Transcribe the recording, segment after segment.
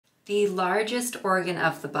The largest organ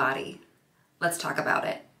of the body. Let's talk about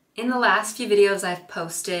it. In the last few videos I've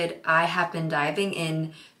posted, I have been diving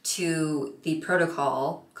into the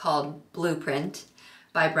protocol called Blueprint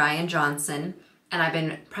by Bryan Johnson, and I've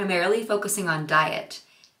been primarily focusing on diet.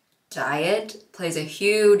 Diet plays a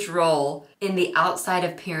huge role in the outside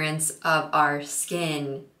appearance of our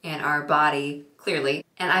skin and our body, clearly.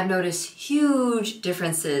 And I've noticed huge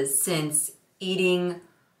differences since eating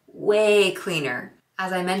way cleaner.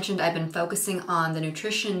 As I mentioned, I've been focusing on the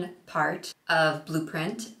nutrition part of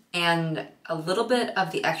Blueprint and a little bit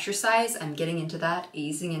of the exercise. I'm getting into that,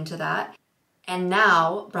 easing into that. And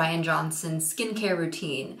now, Bryan Johnson's skincare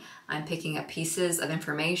routine. I'm picking up pieces of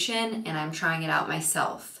information and I'm trying it out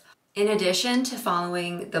myself. In addition to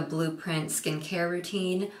following the Blueprint skincare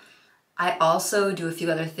routine, I also do a few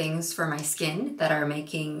other things for my skin that are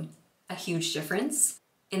making a huge difference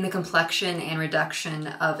in the complexion and reduction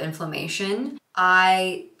of inflammation.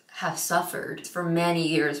 I have suffered for many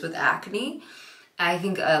years with acne. I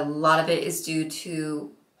think a lot of it is due to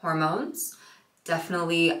hormones.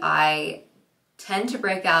 Definitely, I tend to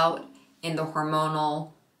break out in the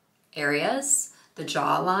hormonal areas, the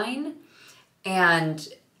jawline, and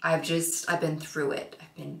I've been through it.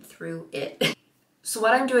 I've been through it. So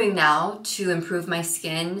what I'm doing now to improve my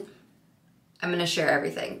skin, I'm gonna share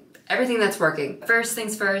everything that's working. First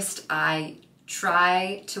things first, I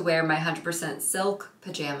try to wear my 100% silk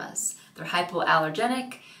pajamas. They're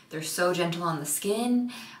hypoallergenic, they're so gentle on the skin.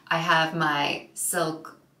 I have my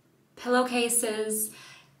silk pillowcases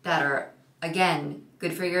that are, again,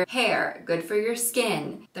 good for your hair, good for your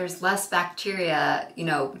skin. There's less bacteria,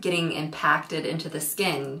 getting impacted into the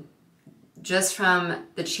skin just from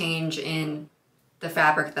the change in the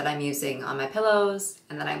fabric that I'm using on my pillows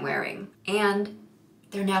and that I'm wearing. And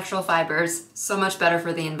they're natural fibers, so much better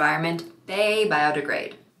for the environment. They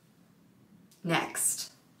biodegrade.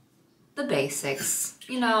 Next, the basics.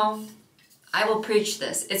 I will preach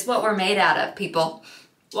this. It's what we're made out of, people.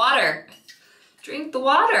 Water. Drink the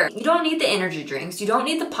water. You don't need the energy drinks. You don't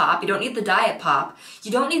need the pop. You don't need the diet pop.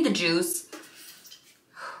 You don't need the juice.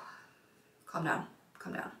 Calm down.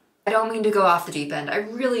 Calm down. I don't mean to go off the deep end. I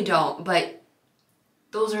really don't, but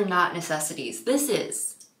those are not necessities. This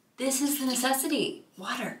is the necessity.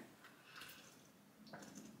 Water.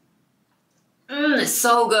 It's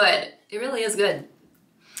so good. It really is good.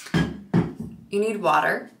 You need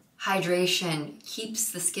water. Hydration keeps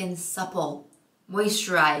the skin supple,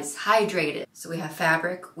 moisturized, hydrated. So we have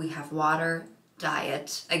fabric, we have water,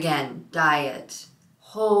 diet. Again, diet,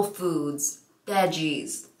 whole foods,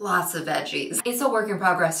 veggies, lots of veggies. It's a work in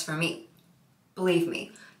progress for me. Believe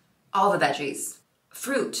me, all the veggies,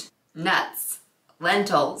 fruit, nuts,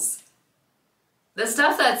 lentils. The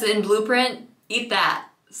stuff that's in Blueprint, eat that.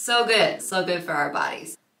 So good for our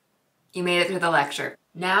bodies. You made it through the lecture.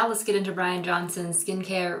 Now let's get into Bryan Johnson's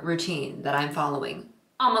skincare routine that I'm following,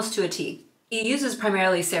 almost to a T. He uses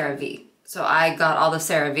primarily CeraVe, so I got all the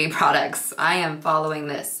CeraVe products. I am following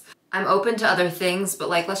this. I'm open to other things, but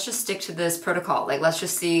let's just stick to this protocol. Let's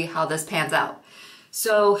just see how this pans out.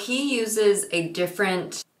 So he uses a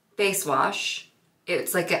different face wash.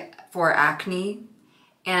 It's for acne,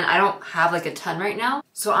 and I don't have a ton right now.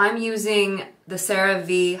 So I'm using the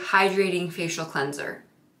CeraVe Hydrating Facial Cleanser.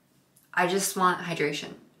 I just want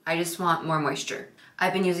hydration. I just want more moisture.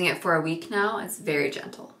 I've been using it for a week now. It's very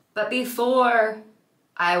gentle. But before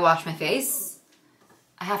I wash my face,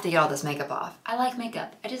 I have to get all this makeup off. I like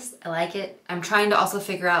makeup. I like it. I'm trying to also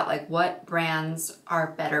figure out what brands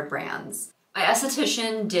are better brands. My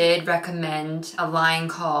esthetician did recommend a line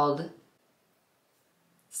called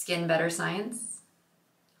Skin Better Science.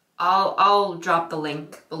 I'll drop the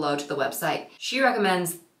link below to the website. She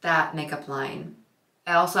recommends that makeup line.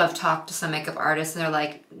 I also have talked to some makeup artists and they're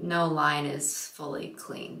like, no line is fully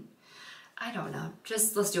clean. I don't know,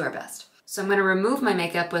 just let's do our best. So I'm gonna remove my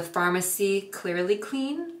makeup with Pharmacy Clearly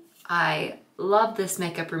Clean. I love this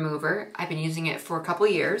makeup remover. I've been using it for a couple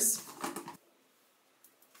years.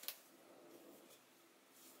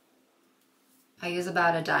 I use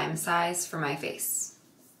about a dime size for my face.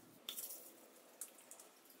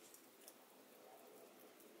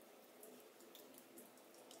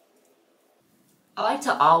 I like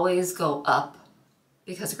to always go up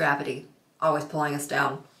because of gravity, always pulling us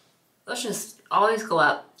down. Let's just always go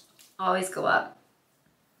up, always go up.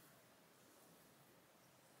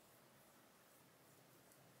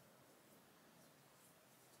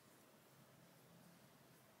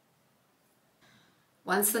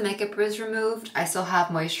 Once the makeup is removed, I still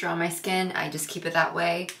have moisture on my skin. I just keep it that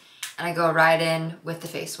way, and I go right in with the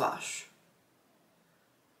face wash.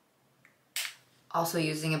 Also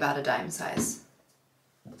using about a dime size.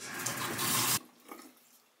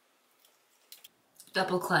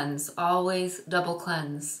 Double cleanse, always double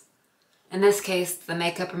cleanse. In this case, the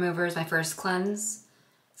makeup remover is my first cleanse.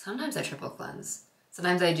 Sometimes I triple cleanse.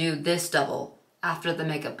 Sometimes I do this double after the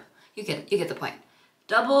makeup. You get the point.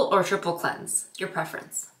 Double or triple cleanse, your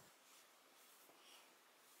preference.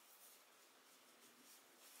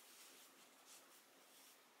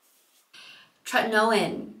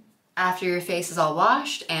 Tretinoin. After your face is all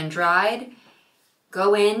washed and dried,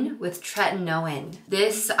 go in with Tretinoin.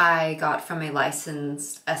 This I got from a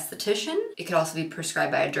licensed esthetician. It could also be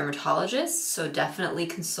prescribed by a dermatologist, so definitely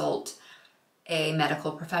consult a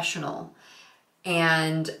medical professional.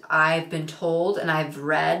 And I've been told and I've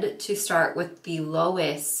read to start with the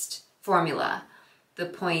lowest formula, the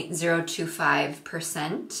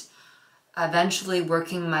 0.025%. Eventually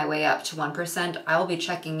working my way up to 1%. I will be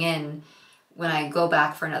checking in when I go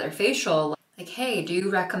back for another facial, like, hey, do you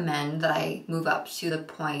recommend that I move up to the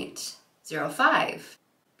 0.05?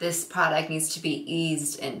 This product needs to be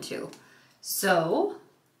eased into. So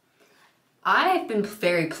I've been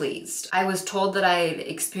very pleased. I was told that I'd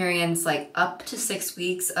experience like up to 6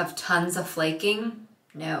 weeks of tons of flaking.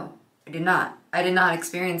 No, I did not. I did not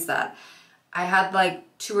experience that. I had like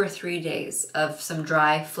 2 or 3 days of some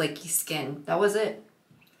dry, flaky skin. That was it.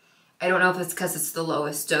 I don't know if it's because it's the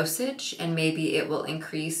lowest dosage and maybe it will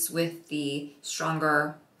increase with the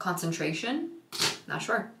stronger concentration. Not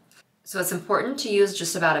sure. So it's important to use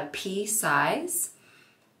just about a pea size.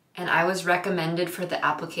 And I was recommended for the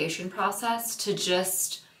application process to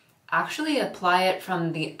just actually apply it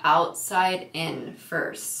from the outside in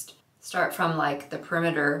first. Start from like the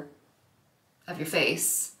perimeter of your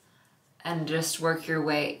face and just work your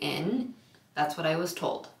way in. That's what I was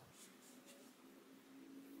told.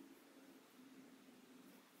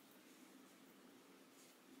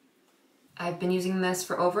 I've been using this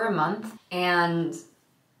for over a month and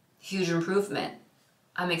huge improvement.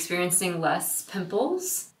 I'm experiencing less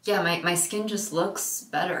pimples. Yeah, my skin just looks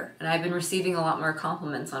better and I've been receiving a lot more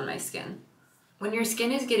compliments on my skin. When your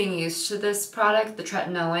skin is getting used to this product, the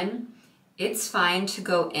Tretinoin, it's fine to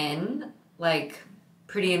go in like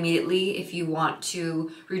pretty immediately if you want to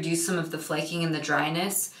reduce some of the flaking and the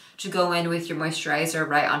dryness, to go in with your moisturizer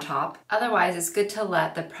right on top. Otherwise, it's good to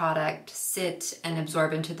let the product sit and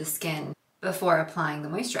absorb into the skin before applying the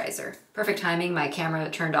moisturizer. Perfect timing, my camera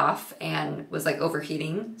turned off and was like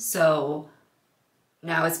overheating, so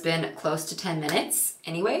now it's been close to 10 minutes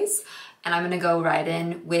anyways, and I'm gonna go right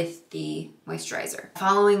in with the moisturizer.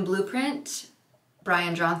 Following blueprint,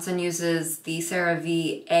 Bryan Johnson uses the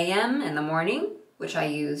CeraVe AM in the morning, which I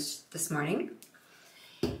used this morning,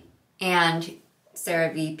 and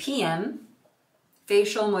CeraVe PM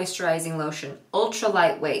Facial Moisturizing Lotion, ultra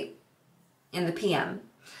lightweight in the PM.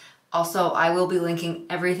 Also, I will be linking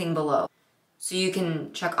everything below, so you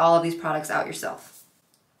can check all of these products out yourself.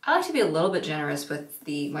 I like to be a little bit generous with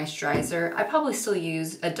the moisturizer. I probably still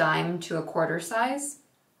use a dime to a quarter size.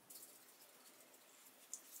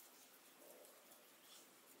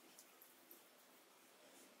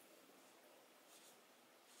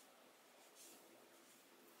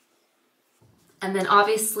 And then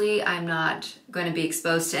obviously I'm not going to be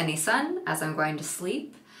exposed to any sun as I'm going to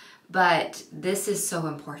sleep. But this is so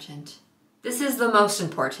important. This is the most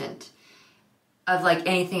important of like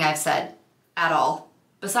anything I've said at all,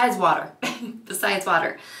 besides water, besides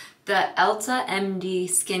water. The Elta MD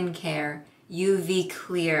Skincare UV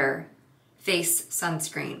Clear Face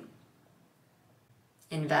Sunscreen.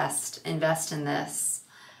 Invest in this.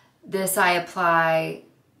 This I apply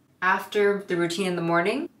after the routine in the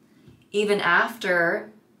morning, even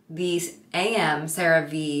after the AM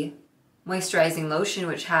CeraVe moisturizing lotion,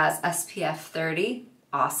 which has SPF 30,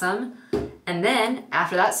 awesome. And then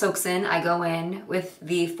after that soaks in, I go in with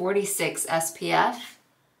the 46 SPF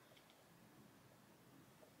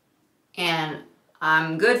and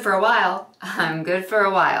I'm good for a while. I'm good for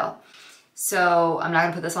a while. So I'm not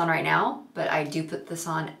gonna put this on right now, but I do put this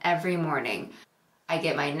on every morning. I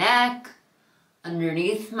get my neck,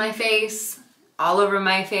 underneath my face, all over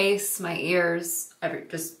my face, my ears,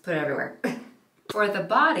 just put it everywhere. For the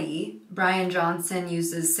body, Bryan Johnson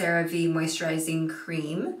uses CeraVe Moisturizing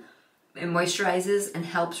Cream. It moisturizes and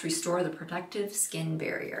helps restore the protective skin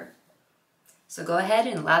barrier. So go ahead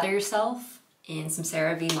and lather yourself in some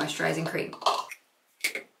CeraVe Moisturizing Cream.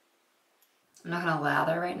 I'm not gonna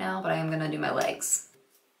lather right now, but I am gonna do my legs.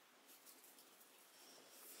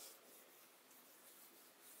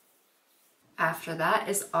 After that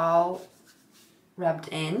is all rubbed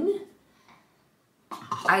in,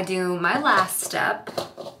 I do my last step.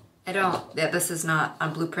 This is not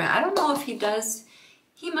on Blueprint. I don't know if he does.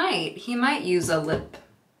 He might use a lip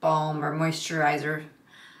balm or moisturizer.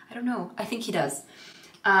 I don't know. I think he does.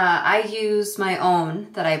 I used my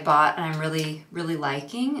own that I bought and I'm really, really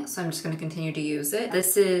liking, so I'm just going to continue to use it.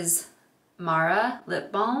 This is Mara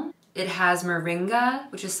Lip Balm. It has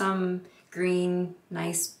moringa, which is some green,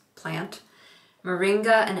 nice plant.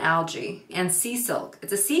 Moringa and algae, and sea silk.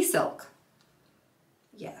 It's a sea silk.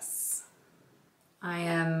 Yes. I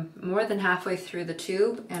am more than halfway through the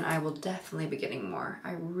tube and I will definitely be getting more.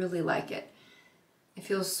 I really like it. It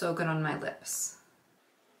feels so good on my lips.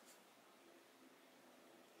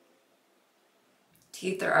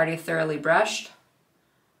 Teeth are already thoroughly brushed.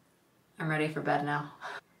 I'm ready for bed now.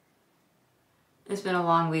 It's been a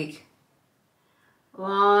long week.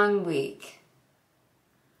 Long week.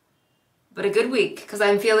 But a good week because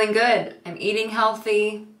I'm feeling good. I'm eating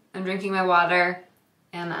healthy, I'm drinking my water,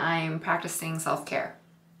 and I'm practicing self-care.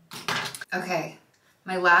 Okay,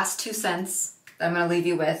 my last 2 cents that I'm gonna leave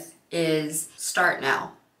you with is start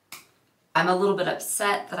now. I'm a little bit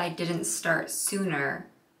upset that I didn't start sooner.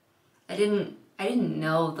 I didn't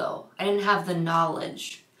know though. I didn't have the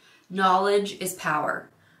knowledge. Knowledge is power.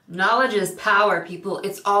 Knowledge is power, people.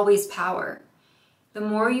 It's always power. The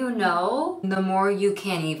more you know, the more you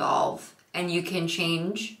can evolve and you can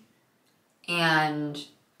change and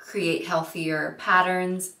create healthier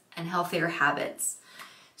patterns and healthier habits.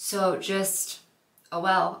 So just, oh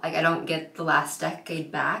well, like I don't get the last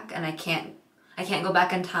decade back and I can't go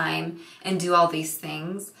back in time and do all these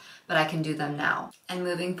things, but I can do them now and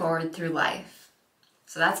moving forward through life.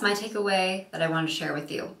 So that's my takeaway that I wanted to share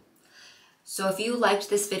with you. So if you liked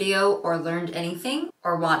this video or learned anything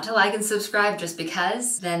or want to like and subscribe just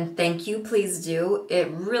because, then thank you, please do. It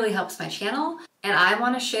really helps my channel and I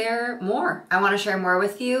want to share more. I want to share more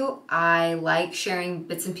with you. I like sharing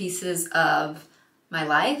bits and pieces of my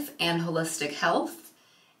life and holistic health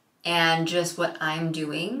and just what I'm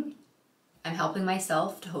doing. I'm helping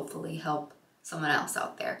myself to hopefully help someone else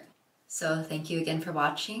out there. So thank you again for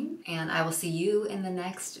watching and I will see you in the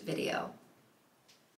next video.